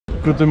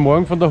Guten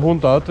Morgen von der Hohen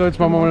Tatra, jetzt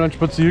machen wir mal einen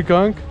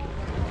Spaziergang.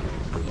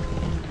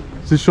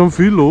 Es ist schon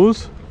viel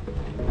los.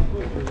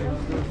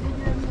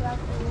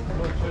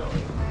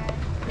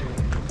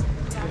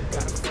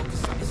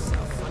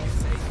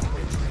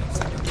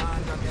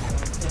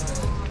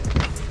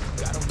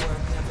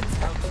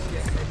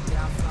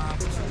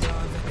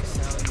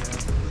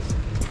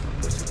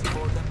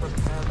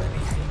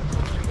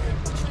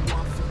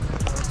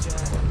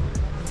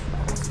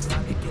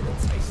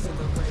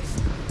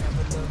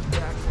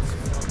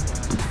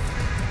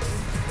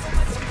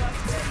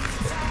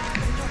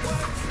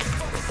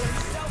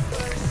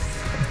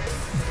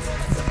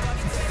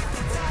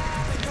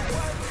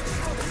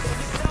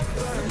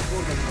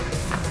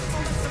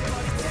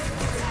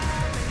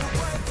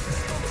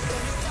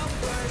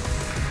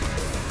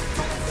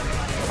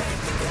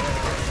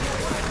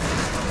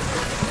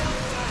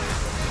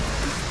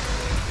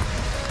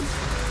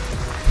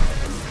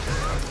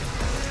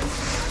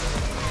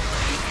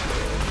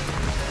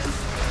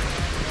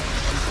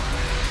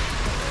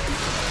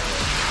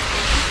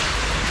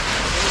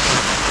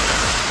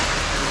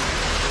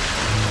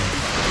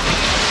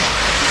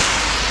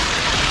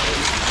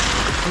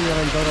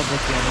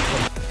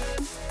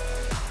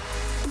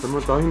 Wenn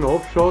man da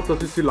hinauf schaut,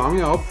 das ist die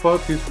lange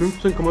Abfahrt, die ist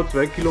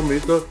 15,2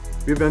 Kilometer.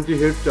 Wir werden die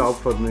Hälfte der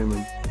Abfahrt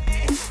nehmen.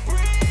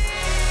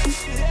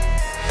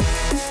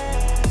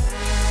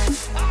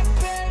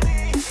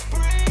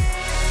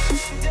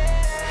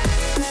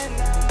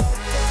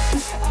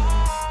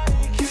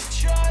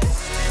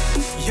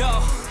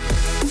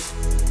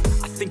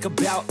 Think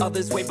about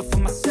others way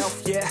before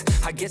myself, yeah.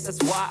 I guess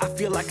that's why I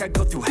feel like I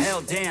go through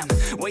hell, damn.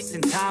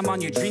 Wasting time on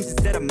your dreams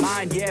instead of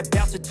mine, yeah.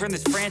 About to turn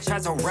this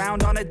franchise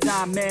around on a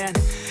dime, man.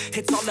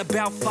 It's all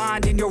about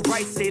finding your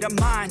right state of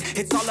mind.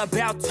 It's all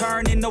about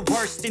turning the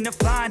worst into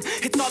fine.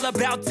 It's all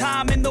about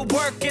time and the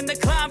work and the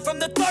climb. From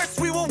the thirst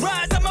we will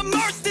rise, I'm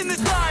immersed in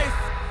this life.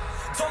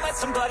 Don't let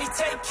somebody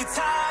take your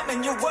time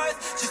and your worth.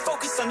 Just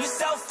focus on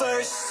yourself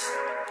first.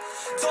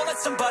 Don't let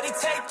somebody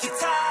take your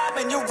time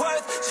and your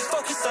worth. Just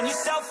focus on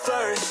yourself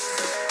first.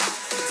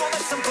 Don't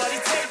let somebody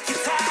take your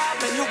time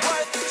and your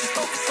worth. Just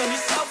focus on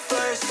yourself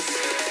first.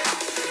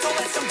 Don't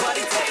let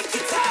somebody take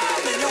your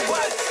time and your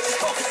worth. Just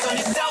focus on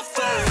yourself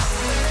first.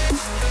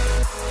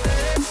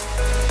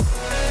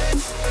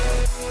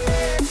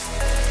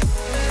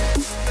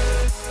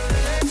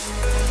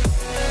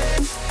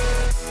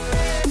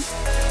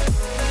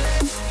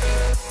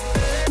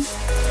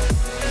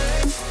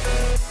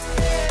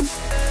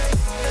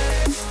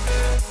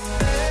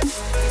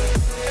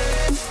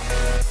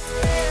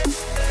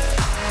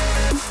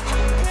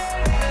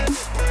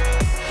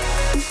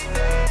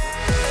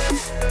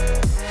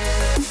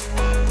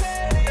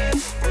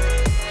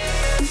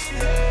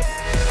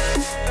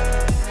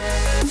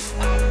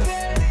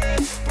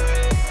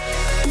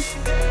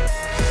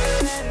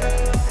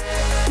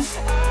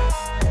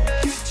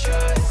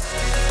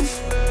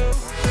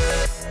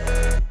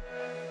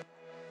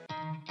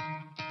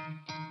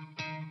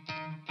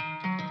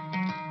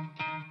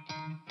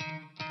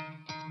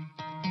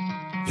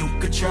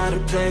 Try to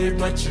play,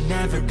 but you're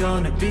never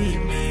gonna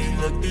beat me.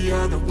 Look the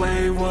other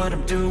way, what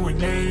I'm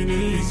doing ain't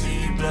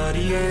easy.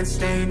 Bloody hands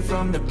stained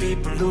from the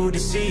people who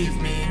deceive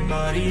me.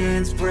 Muddy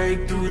hands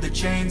break through the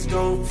chains,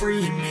 go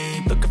free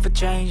me. Looking for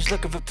change,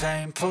 looking for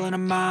pain. Pulling a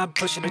mob,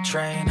 pushing a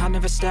train. I'll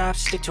never stop,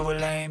 stick to a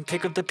lane.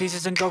 Pick up the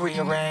pieces and go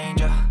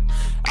rearrange.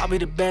 I'll be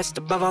the best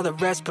above all the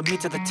rest, put me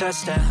to the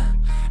test and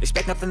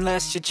expect nothing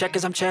less, you check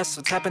as I'm chess,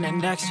 what's happening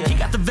next, yeah. He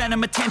got the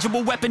venom, a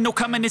tangible weapon, no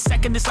coming in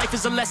second. This life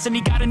is a lesson,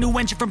 he got a new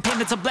engine from pain,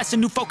 it's a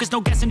blessing. New focus,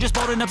 no guessing, just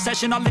bold and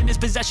obsession. All in his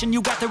possession,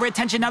 you got their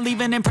attention. I'll leave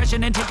an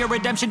impression and take your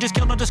redemption. Just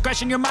kill no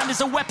discretion, your mind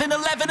is a weapon.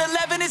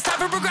 11-11, it's time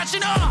for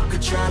progression, You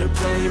could try to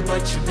play,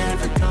 but you're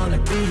never gonna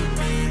beat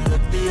me.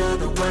 Look the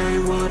other way,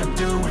 what I'm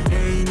doing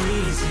ain't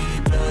easy.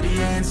 Bloody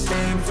hands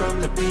stained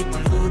from the people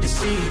who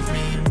deceive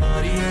me.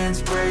 Muddy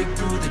hands break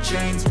through the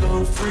chains,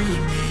 go free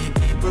me.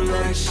 People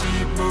like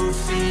sheep move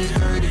feet,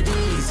 hurt it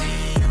easy.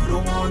 You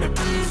don't wanna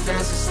be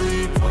fast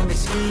asleep when they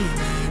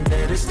scheming.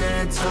 Better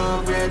stand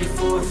tall, ready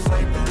for a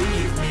fight,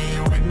 believe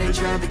me. When they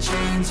drive the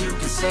chains, you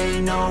can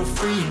say no,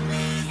 free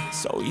me.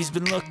 So he's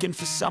been looking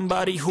for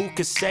somebody who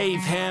could save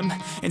him,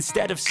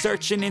 instead of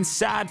searching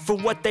inside for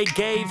what they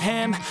gave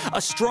him.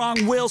 A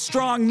strong will,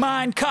 strong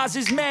mind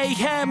causes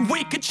mayhem.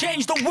 We could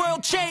change the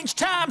world, change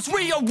times,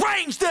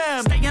 rearrange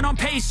them. Staying on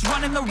pace,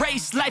 running the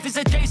race. Life is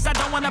a chase, I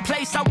don't want a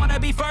place, I wanna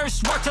be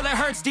first. Work till it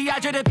hurts,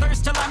 dehydrated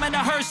thirst till I'm in a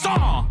hearse.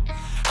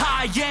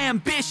 High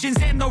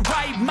ambitions in the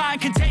right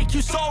mind can take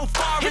you so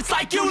far. It's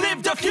like you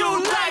lived a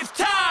few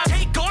lifetimes.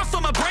 Take off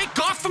from a break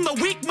off from the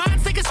weak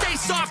minds. They can stay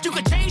soft. You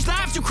can change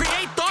lives. You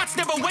create thoughts.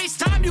 Never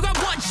waste time. You got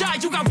one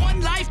shot. You got one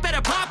life.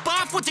 Better pop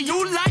off. What do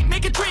you like?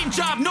 Make a dream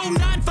job. No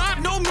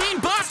 9-5. No mean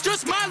boss.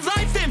 Just my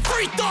life and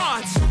free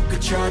thoughts. You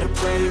could try to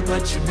play,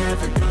 but you're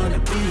never gonna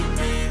beat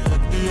me.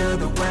 Look the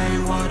other way.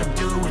 What I'm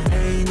doing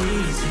ain't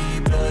easy.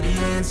 Bloody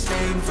hands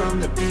stained from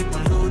the people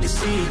who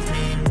deceive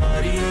me.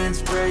 Muddy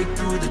hands break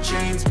through the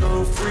chains,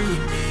 go free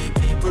me.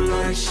 People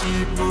like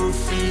sheep move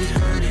feet,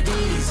 hurt it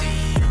easy.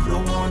 You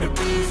don't wanna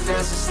be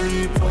fast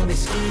asleep when they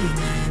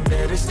scheming.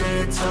 Better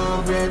stand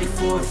tall, ready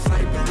for a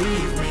fight,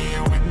 believe me.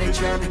 When they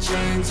try to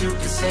change, you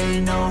can say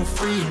no,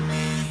 free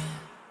me.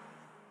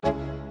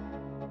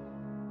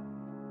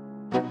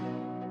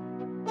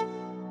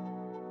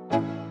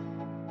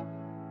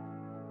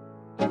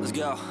 Let's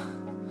go,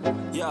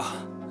 yo.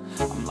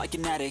 I'm like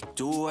an addict,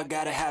 do I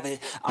gotta have it.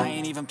 I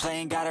ain't even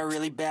playing, got a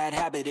really bad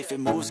habit. If it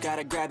moves,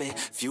 gotta grab it,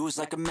 fuse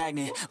like a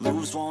magnet.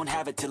 Lose, won't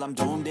have it till I'm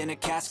doomed in a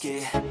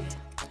casket.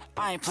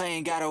 I ain't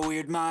playing, got a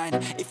weird mind.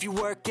 If you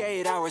work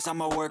 8 hours,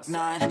 I'ma work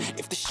 9.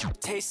 If the shit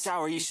tastes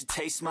sour, you should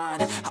taste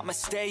mine. I'ma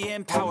stay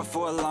in power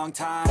for a long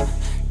time.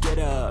 Get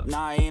up,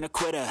 nah, I ain't a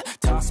quitter.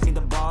 Toss me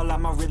the ball,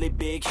 I'm a really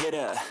big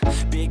hitter.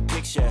 Big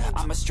picture,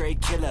 I'm a straight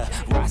killer.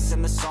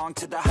 Rising the song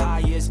to the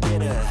highest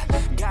bidder.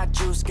 Got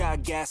juice,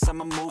 got gas,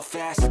 I'ma move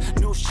fast.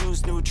 New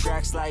shoes, new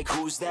tracks, like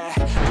who's that?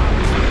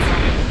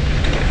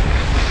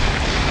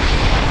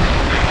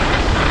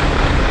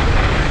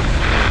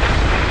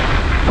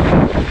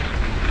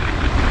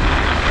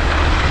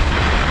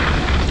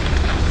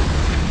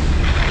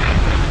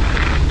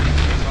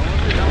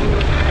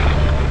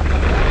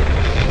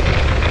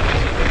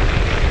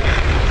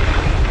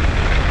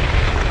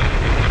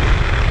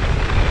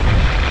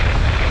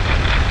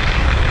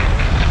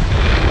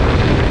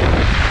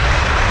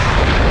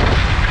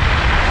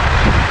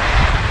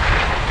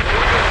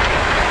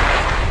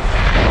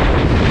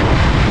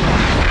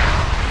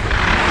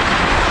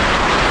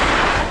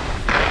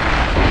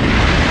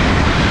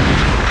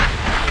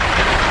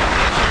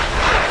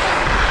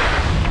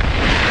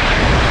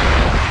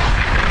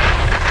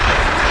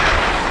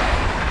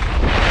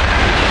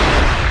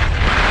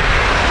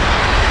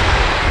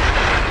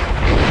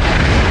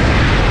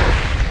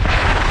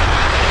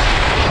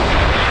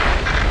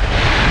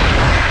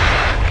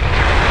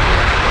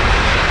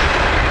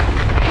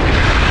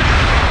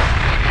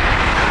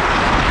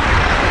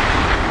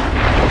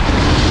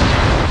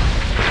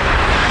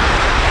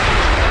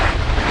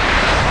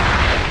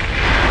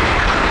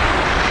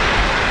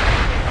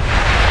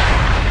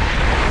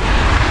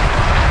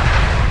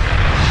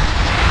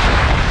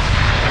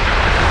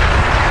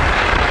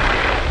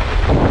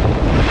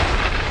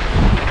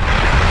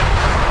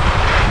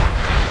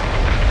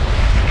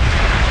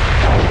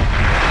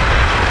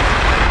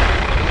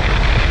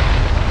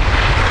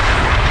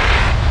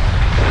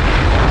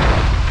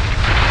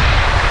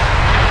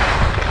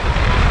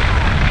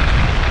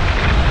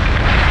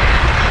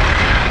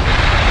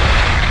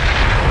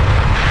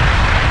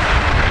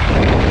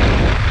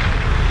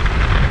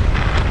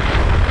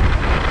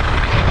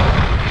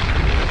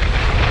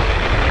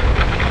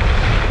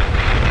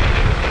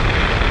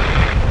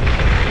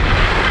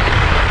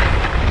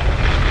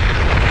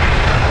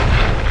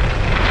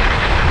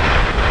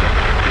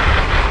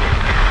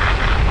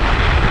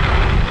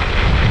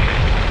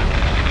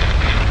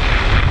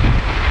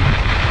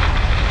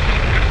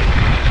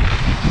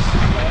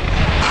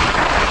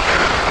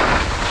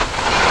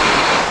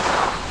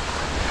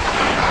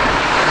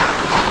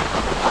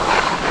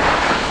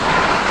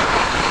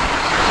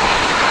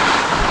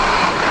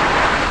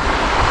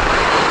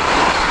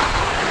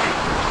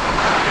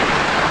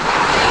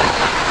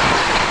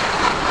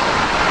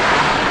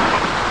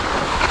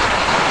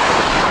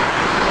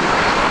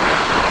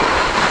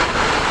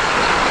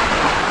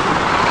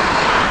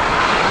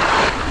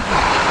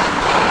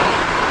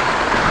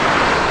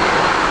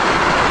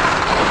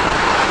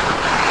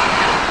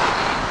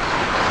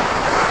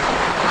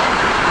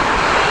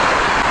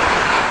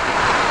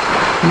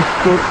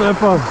 Gott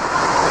einfach.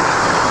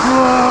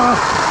 Uah.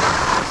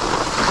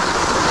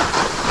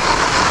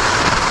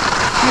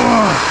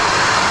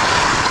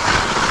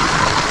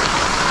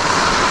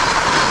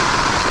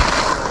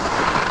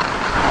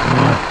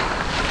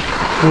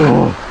 Uah.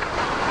 Oh.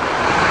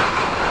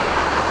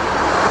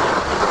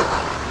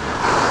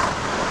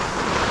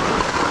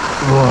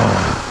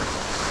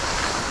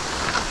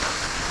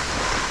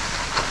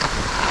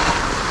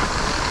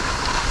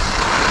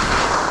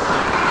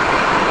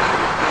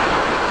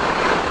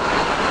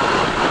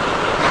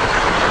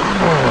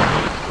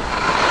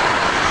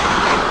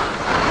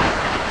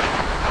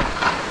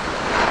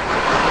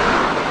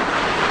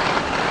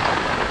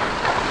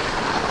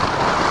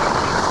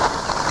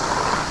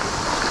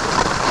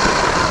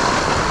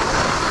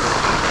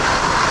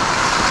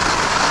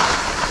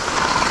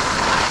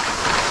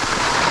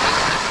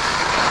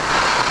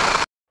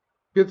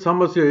 Jetzt haben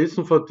wir es ja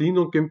Essen verdient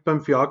und gehen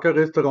beim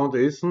Fiaker-Restaurant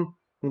essen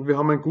und wir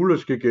haben ein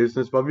Gulasch gegessen.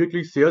 Es war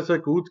wirklich sehr, sehr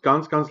gut,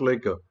 ganz, ganz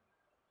lecker.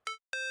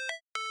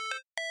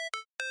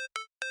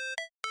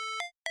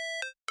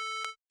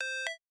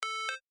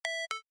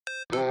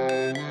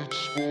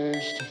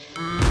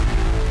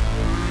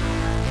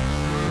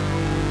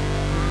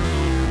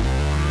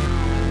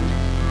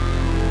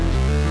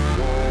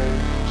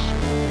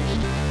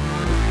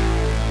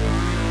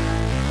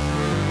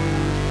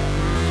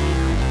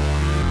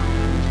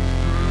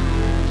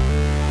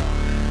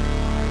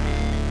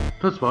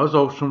 Das war's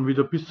auch schon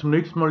wieder. Bis zum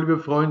nächsten Mal, liebe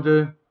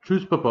Freunde.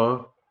 Tschüss,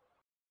 Baba.